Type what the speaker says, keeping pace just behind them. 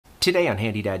Today on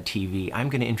HandyDadTV, I'm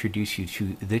going to introduce you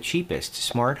to the cheapest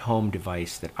smart home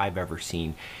device that I've ever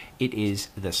seen. It is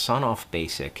the Sonoff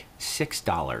Basic,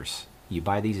 $6. You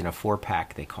buy these in a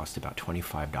 4-pack, they cost about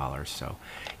 $25. So,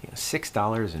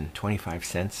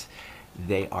 $6.25.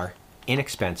 They are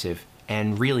inexpensive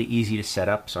and really easy to set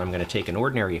up. So I'm going to take an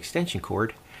ordinary extension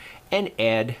cord and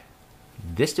add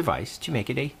this device to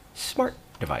make it a smart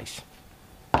device.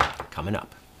 Coming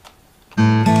up.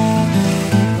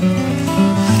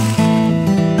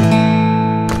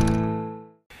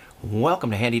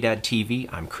 Welcome to HandyDadTV.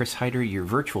 I'm Chris Hyder, your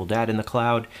virtual dad in the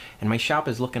cloud, and my shop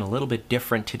is looking a little bit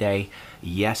different today.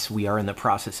 Yes, we are in the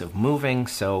process of moving,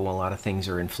 so a lot of things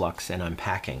are in flux and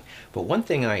unpacking. But one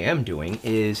thing I am doing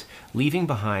is leaving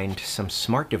behind some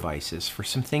smart devices for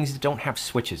some things that don't have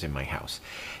switches in my house.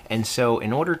 And so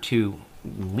in order to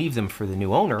leave them for the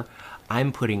new owner,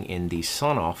 I'm putting in these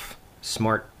Sonoff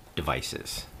smart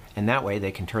devices. And that way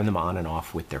they can turn them on and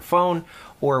off with their phone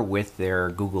or with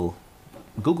their Google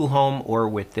Home or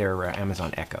with their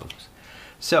Amazon Echoes.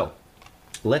 So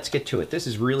let's get to it. This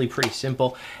is really pretty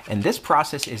simple, and this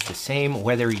process is the same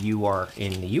whether you are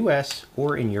in the US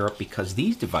or in Europe, because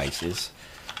these devices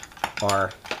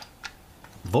are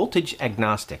voltage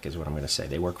agnostic, is what I'm going to say.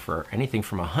 They work for anything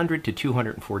from 100 to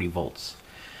 240 volts.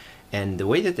 And the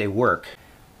way that they work,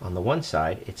 on the one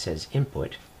side it says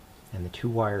input, and the two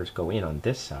wires go in on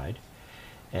this side.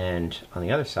 And on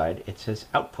the other side it says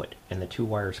output, and the two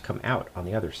wires come out on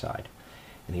the other side.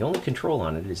 And the only control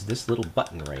on it is this little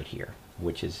button right here,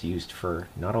 which is used for,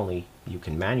 not only you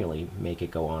can manually make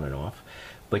it go on and off,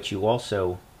 but you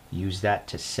also use that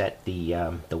to set the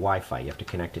Wi-Fi. You have to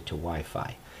connect it to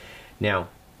Wi-Fi. Now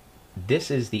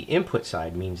this is the input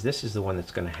side, means this is the one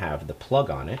that's going to have the plug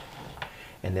on it,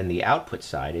 and then the output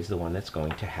side is the one that's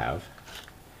going to have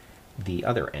the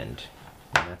other end,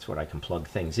 and that's what I can plug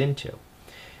things into.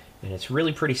 And it's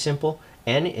really pretty simple.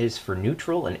 N is for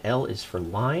neutral and L is for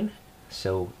line.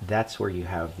 So that's where you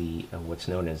have the what's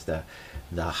known as the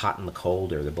hot and the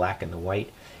cold, or the black and the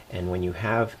white. And when you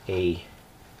have a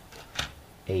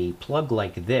plug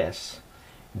like this,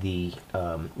 the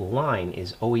line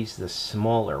is always the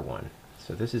smaller one.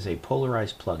 So this is a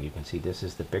polarized plug. You can see this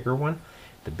is the bigger one.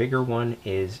 The bigger one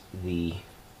is the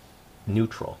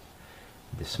neutral.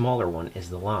 The smaller one is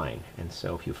the line. And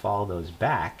so if you follow those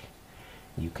back,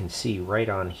 you can see right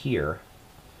on here,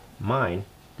 mine,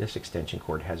 this extension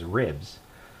cord, has ribs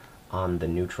on the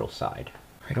neutral side.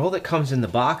 Right, all that comes in the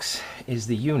box is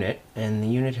the unit, and the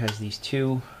unit has these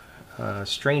two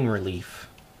strain relief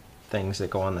things that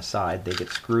go on the side. They get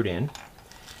screwed in.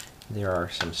 There are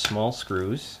some small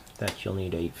screws that you'll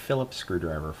need a Phillips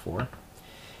screwdriver for,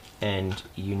 and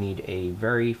you need a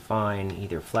very fine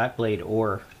either flat blade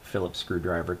or Phillips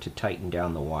screwdriver to tighten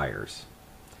down the wires.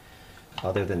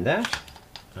 Other than that,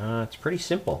 it's pretty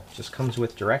simple. It just comes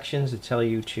with directions that tell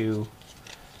you to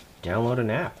download an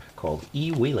app called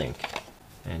eWeLink.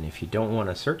 And if you don't want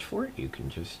to search for it, you can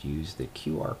just use the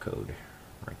QR code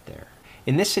right there.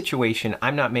 In this situation,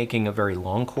 I'm not making a very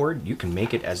long cord. You can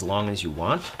make it as long as you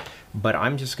want, but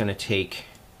I'm just going to take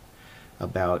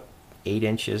about 8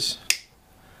 inches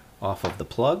off of the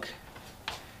plug,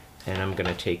 and I'm going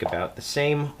to take about the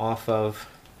same off of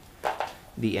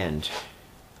the end.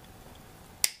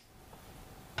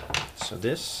 So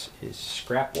this is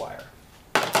scrap wire.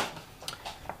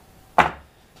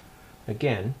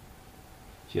 Again,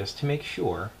 just to make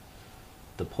sure,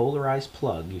 the polarized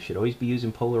plug, you should always be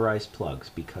using polarized plugs,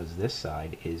 because this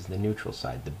side is the neutral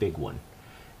side, the big one,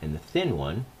 and the thin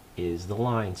one is the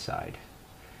line side.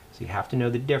 So you have to know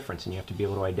the difference, and you have to be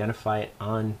able to identify it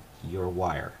on your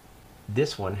wire.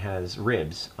 This one has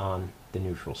ribs on the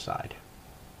neutral side.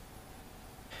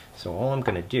 So all I'm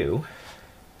going to do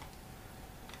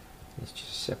is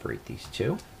just separate these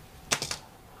two.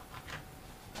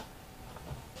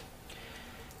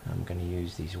 I'm going to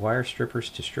use these wire strippers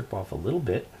to strip off a little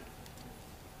bit.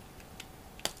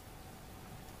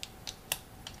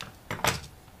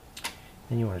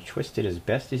 Then you want to twist it as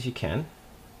best as you can.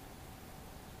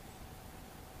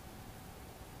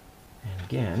 And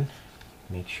again,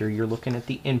 make sure you're looking at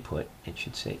the input. It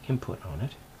should say input on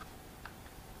it.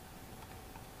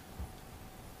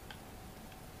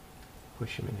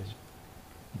 Push them in as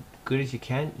good as you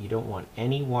can. You don't want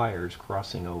any wires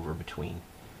crossing over between,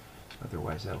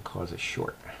 otherwise that'll cause a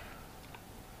short.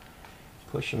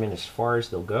 Push them in as far as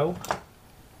they'll go,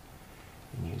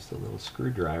 and use the little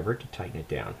screwdriver to tighten it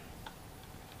down.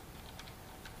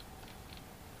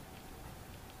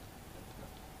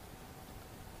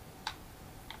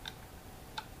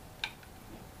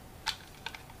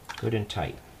 Good and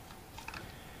tight.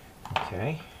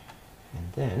 Okay,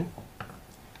 and then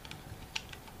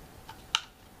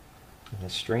And the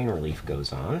strain relief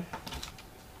goes on.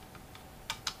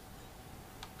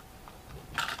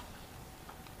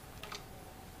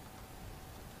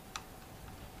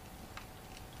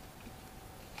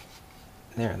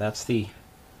 There, that's the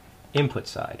input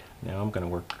side. Now I'm going to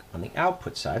work on the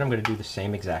output side. I'm going to do the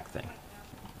same exact thing.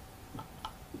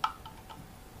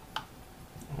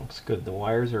 Looks good. The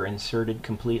wires are inserted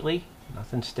completely.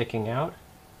 Nothing sticking out.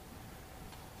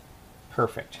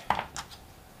 Perfect.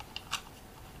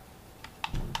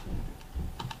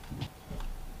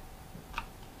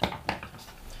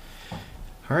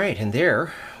 All right, and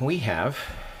there we have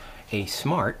a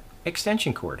smart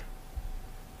extension cord.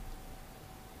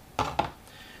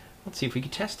 Let's see if we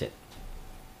can test it.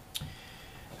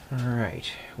 All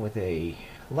right, with a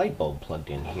light bulb plugged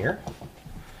in here,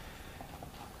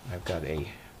 I've got a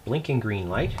blinking green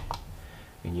light,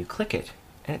 and you click it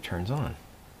and it turns on.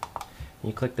 And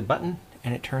you click the button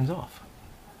and it turns off.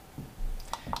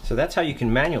 So that's how you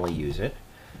can manually use it.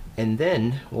 And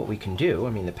then what we can do, I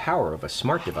mean, the power of a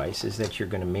smart device is that you're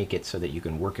going to make it so that you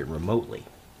can work it remotely.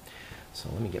 So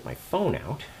let me get my phone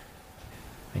out.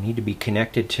 I need to be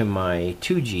connected to my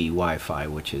 2G Wi-Fi,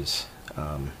 which is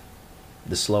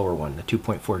the slower one, the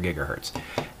 2.4 gigahertz.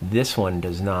 This one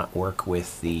does not work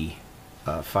with the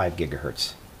 5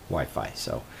 gigahertz Wi-Fi,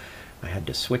 so I had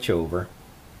to switch over,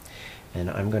 and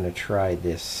I'm going to try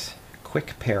this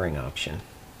quick pairing option.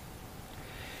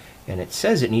 And it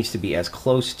says it needs to be as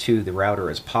close to the router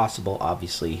as possible.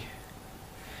 Obviously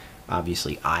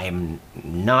I'm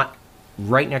not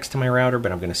right next to my router,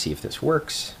 but I'm going to see if this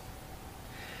works.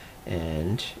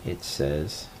 And it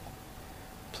says,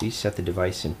 please set the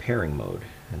device in pairing mode.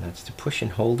 And that's to push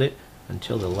and hold it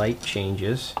until the light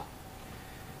changes.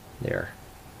 There.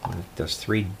 When it does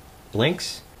 3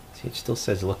 blinks. See, it still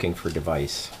says looking for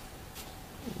device.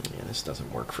 Yeah, this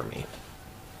doesn't work for me.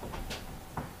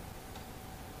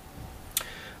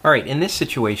 All right, in this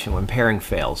situation when pairing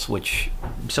fails, which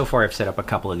so far I've set up a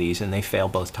couple of these and they fail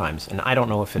both times, and I don't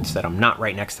know if it's that I'm not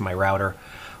right next to my router,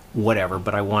 whatever,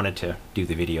 but I wanted to do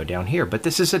the video down here. But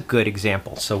this is a good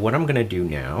example. So what I'm going to do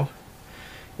now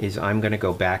is I'm going to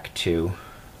go back to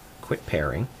quit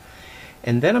pairing,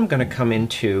 and then I'm going to come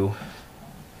into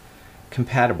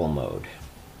compatible mode.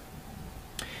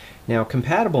 Now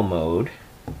compatible mode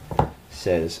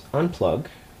says unplug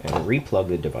and replug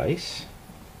the device,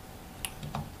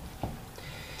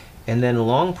 and then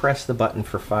long press the button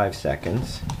for 5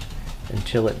 seconds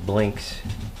until it blinks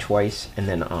twice and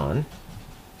then on.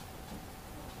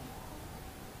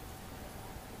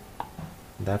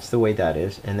 That's the way that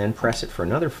is, and then press it for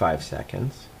another 5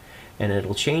 seconds and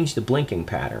it'll change the blinking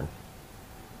pattern.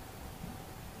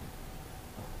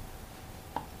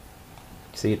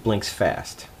 See, it blinks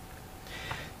fast.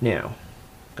 Now,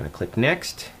 I'm going to click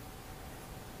next.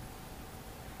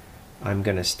 I'm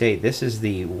going to stay, this is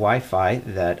the Wi-Fi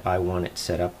that I want it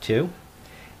set up to,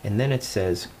 and then it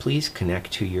says please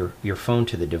connect to your phone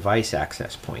to the device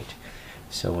access point.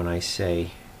 So when I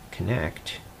say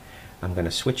connect, I'm going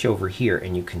to switch over here,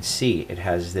 and you can see it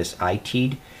has this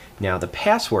IT'd. Now the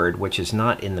password, which is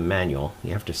not in the manual,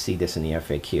 you have to see this in the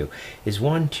FAQ, is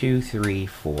 1 2 3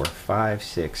 4 5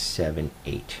 6 7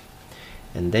 8,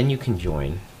 and then you can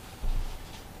join.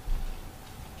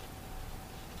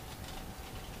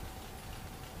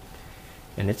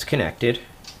 And it's connected,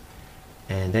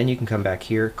 and then you can come back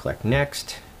here, click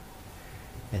next,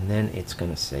 and then it's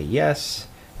going to say yes,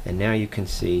 and now you can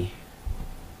see,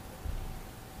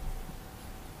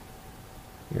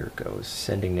 here it goes,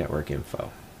 sending network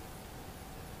info.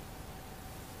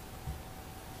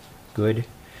 Good,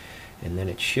 and then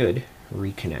it should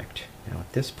reconnect. Now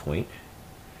at this point,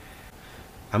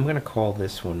 I'm going to call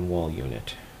this one wall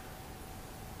unit.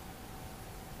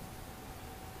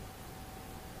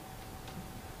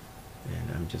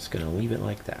 And I'm just going to leave it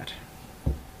like that.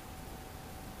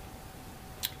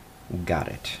 Got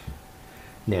it.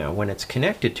 Now, when it's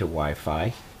connected to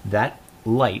Wi-Fi, that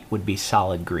light would be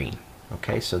solid green.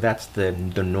 Okay, so that's the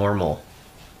normal,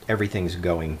 everything's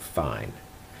going fine.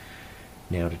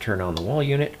 Now, to turn on the wall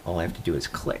unit, all I have to do is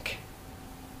click.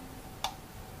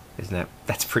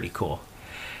 That's pretty cool.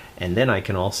 And then I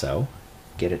can also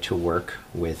get it to work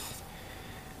with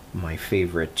my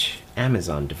favorite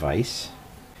Amazon device.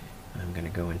 I'm going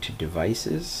to go into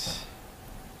devices.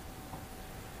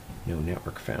 No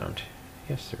network found.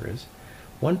 Yes, there is.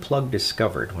 One plug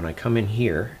discovered. When I come in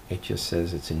here, it just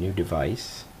says it's a new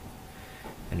device.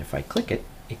 And if I click it,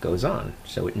 it goes on.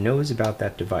 So it knows about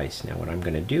that device. Now what I'm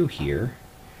going to do here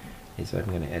is I'm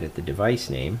going to edit the device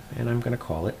name, and I'm going to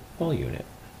call it wall unit.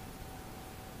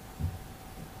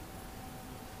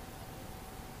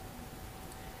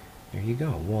 There you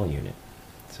go, wall unit.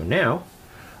 So now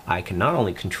I can not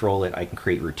only control it, I can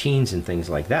create routines and things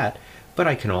like that, but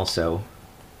I can also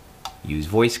use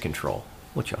voice control,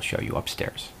 which I'll show you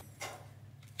upstairs.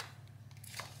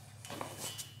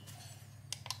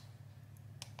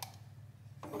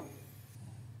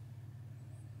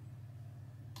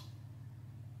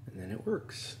 And then it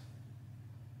works.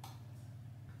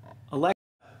 Alexa,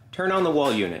 turn on the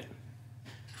wall unit.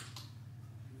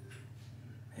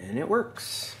 And it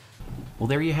works. Well,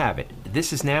 there you have it.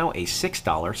 This is now a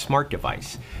 $6 smart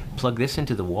device. Plug this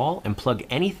into the wall and plug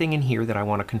anything in here that I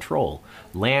want to control.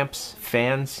 Lamps,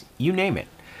 fans, you name it.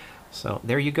 So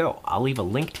there you go. I'll leave a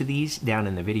link to these down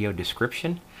in the video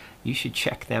description. You should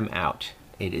check them out.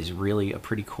 It is really a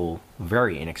pretty cool,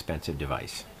 very inexpensive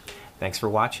device. Thanks for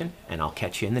watching, and I'll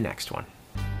catch you in the next one.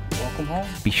 Welcome home.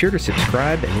 Be sure to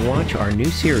subscribe and watch our new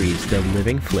series, The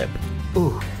Living Flip.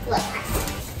 Ooh. Look.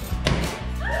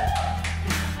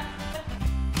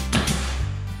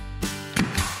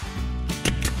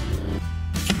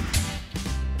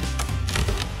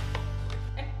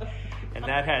 And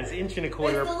that has 1.25 inches. It's the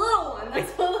little one,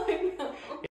 that's what I mean.